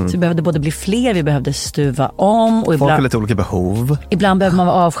 personer. Så vi behövde både bli fler, vi behövde stuva om. Och folk har lite olika behov. Ibland behöver man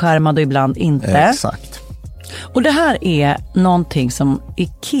vara avskärmad och ibland inte. Exakt. Och det här är någonting som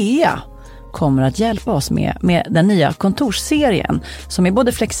IKEA kommer att hjälpa oss med den nya kontorsserien som är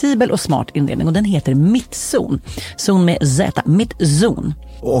både flexibel och smart inredning, och den heter Mittzon. Zon med Z, Mittzon.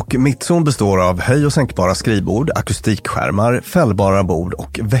 Och Mittzon består av höj- och sänkbara skrivbord, akustikskärmar, fällbara bord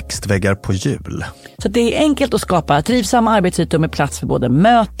och växtväggar på hjul. Så det är enkelt att skapa trivsamma arbetsytor med plats för både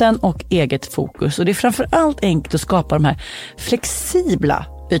möten och eget fokus. Och det är framförallt enkelt att skapa de här flexibla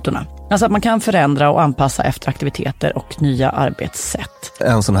ytorna. Alltså att man kan förändra och anpassa efter aktiviteter och nya arbetssätt.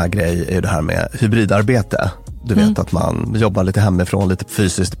 En sån här grej är ju det här med hybridarbete. Du vet att man jobbar lite hemifrån, lite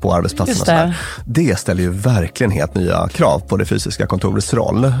fysiskt på arbetsplatsen. Det ställer ju verkligen helt nya krav på det fysiska kontorets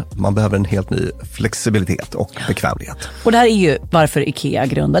roll. Man behöver en helt ny flexibilitet och bekvämlighet. Och det här är ju varför IKEA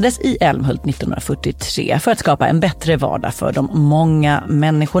grundades i Älmhult 1943. För att skapa en bättre vardag för de många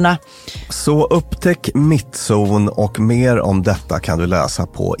människorna. Så upptäck Mittzon och mer om detta kan du läsa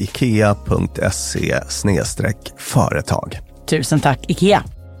på ikea.se/företag. Tusen tack IKEA!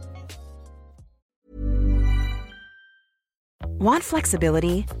 Want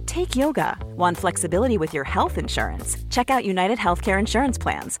flexibility? Take yoga. Want flexibility with your health insurance? Check out United Healthcare Insurance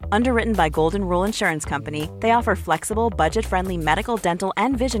Plans. Underwritten by Golden Rule Insurance Company, they offer flexible, budget-friendly medical, dental,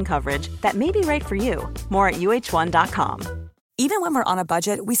 and vision coverage that may be right for you. More at uh1.com. Even when we're on a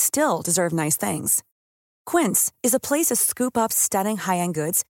budget, we still deserve nice things. Quince is a place to scoop up stunning high-end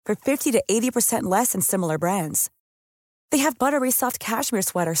goods for 50 to 80% less than similar brands. They have buttery soft cashmere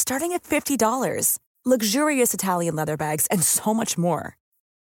sweaters starting at $50. Luxurious Italian leather bags, and so much more.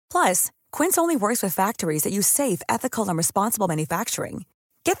 Plus, Quince only works with factories that use safe, ethical, and responsible manufacturing.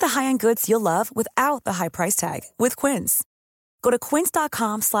 Get the high-end goods you'll love without the high price tag with Quince. Go to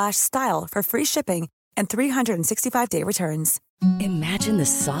quince.com/style for free shipping and 365-day returns. Imagine the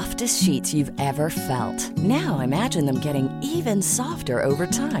softest sheets you've ever felt. Now imagine them getting even softer over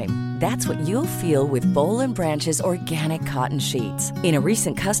time. That's what you'll feel with Boll & Branch's organic cotton sheets. In a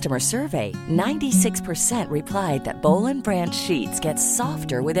recent customer survey, 96% replied that Boll & Branch sheets get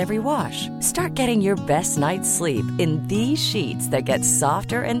softer with every wash. Start getting your best night's sleep in these sheets that get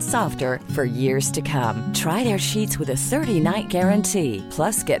softer and softer for years to come. Try their sheets with a 30-night guarantee.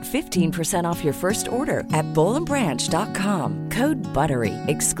 Plus, get 15% off your first order at bollandbranch.com. Code BUTTERY.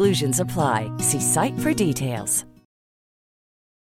 Exclusions apply. See site for details.